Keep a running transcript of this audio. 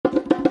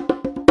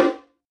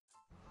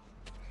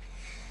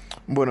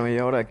Bueno, y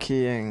ahora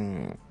aquí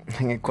en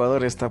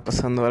Ecuador está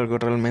pasando algo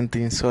realmente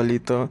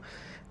insólito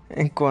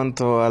en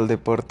cuanto al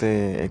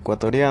deporte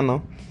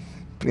ecuatoriano,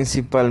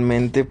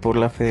 principalmente por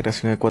la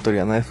Federación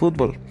Ecuatoriana de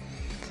Fútbol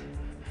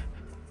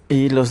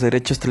y los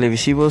derechos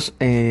televisivos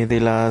de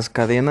las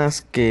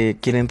cadenas que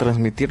quieren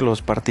transmitir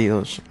los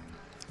partidos.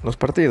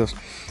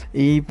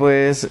 Y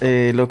pues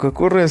lo que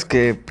ocurre es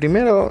que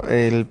primero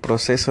el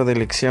proceso de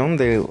elección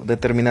de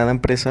determinada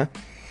empresa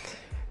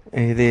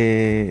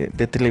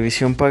de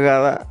televisión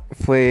pagada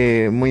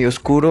fue muy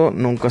oscuro,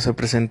 nunca se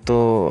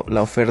presentó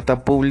la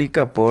oferta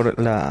pública por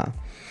la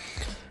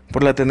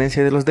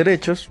tenencia de los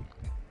derechos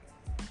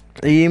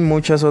y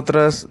muchas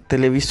otras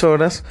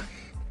televisoras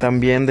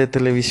también de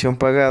televisión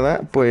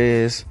pagada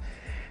pues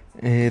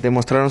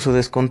demostraron su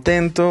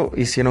descontento,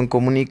 hicieron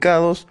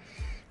comunicados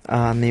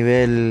a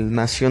nivel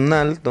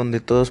nacional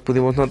donde todos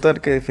pudimos notar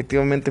que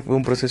efectivamente fue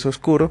un proceso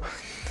oscuro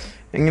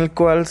en el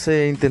cual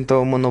se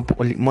intentó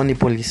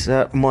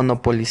monopolizar,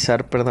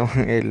 perdón,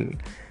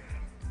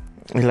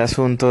 el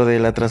asunto de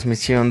la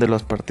transmisión de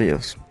los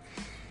partidos.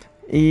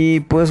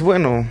 Y pues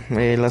bueno,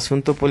 el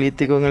asunto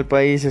político en el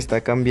país está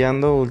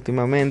cambiando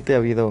últimamente, ha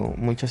habido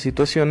muchas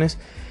situaciones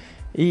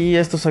y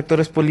estos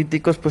actores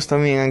políticos pues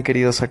también han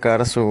querido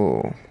sacar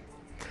su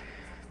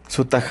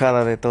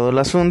tajada de todo el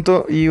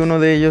asunto y uno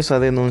de ellos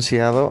ha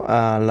denunciado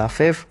a la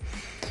FEF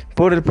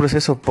por el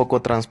proceso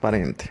poco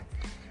transparente.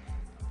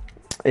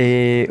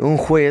 Un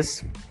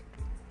juez,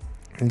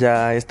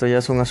 ya esto ya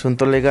es un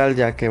asunto legal,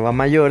 ya que va a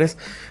mayores,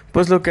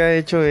 pues lo que ha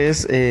hecho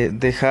es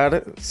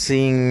dejar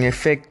sin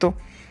efecto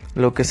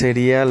lo que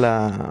sería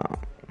la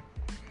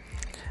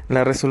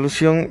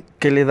resolución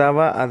que le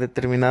daba a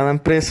determinada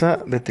empresa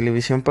de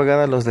televisión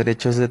pagada los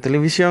derechos de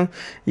televisión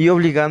y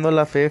obligando a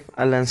la FEF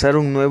a lanzar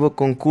un nuevo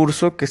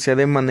concurso que sea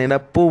de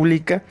manera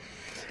pública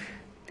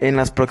en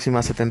las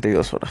próximas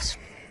 72 horas.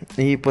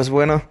 Y pues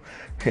bueno,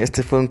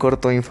 este fue un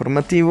corto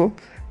informativo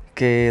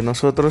que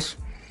nosotros,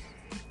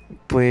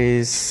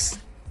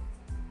 pues,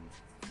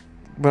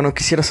 bueno,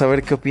 quisiera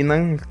saber qué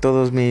opinan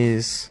todos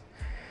mis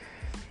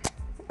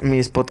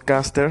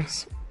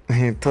podcasters,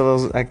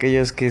 todos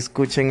aquellos que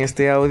escuchen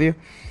este audio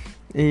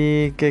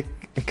y qué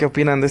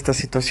opinan de estas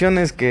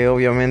situaciones, que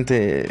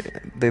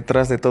obviamente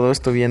detrás de todo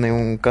esto viene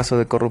un caso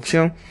de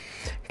corrupción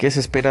que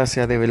se espera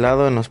sea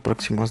develado en los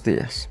próximos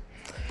días.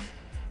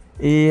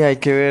 Y hay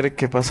que ver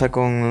qué pasa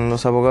con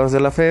los abogados de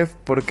la FEF,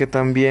 porque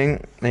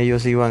también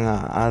ellos iban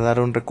a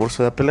dar un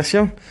recurso de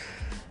apelación.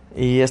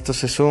 Y esto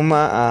se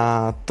suma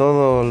a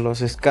todos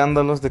los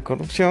escándalos de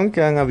corrupción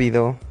que han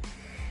habido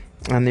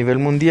a nivel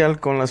mundial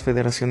con las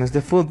federaciones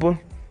de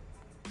fútbol.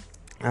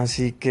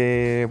 Así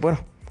que, bueno,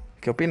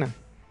 ¿qué opinan?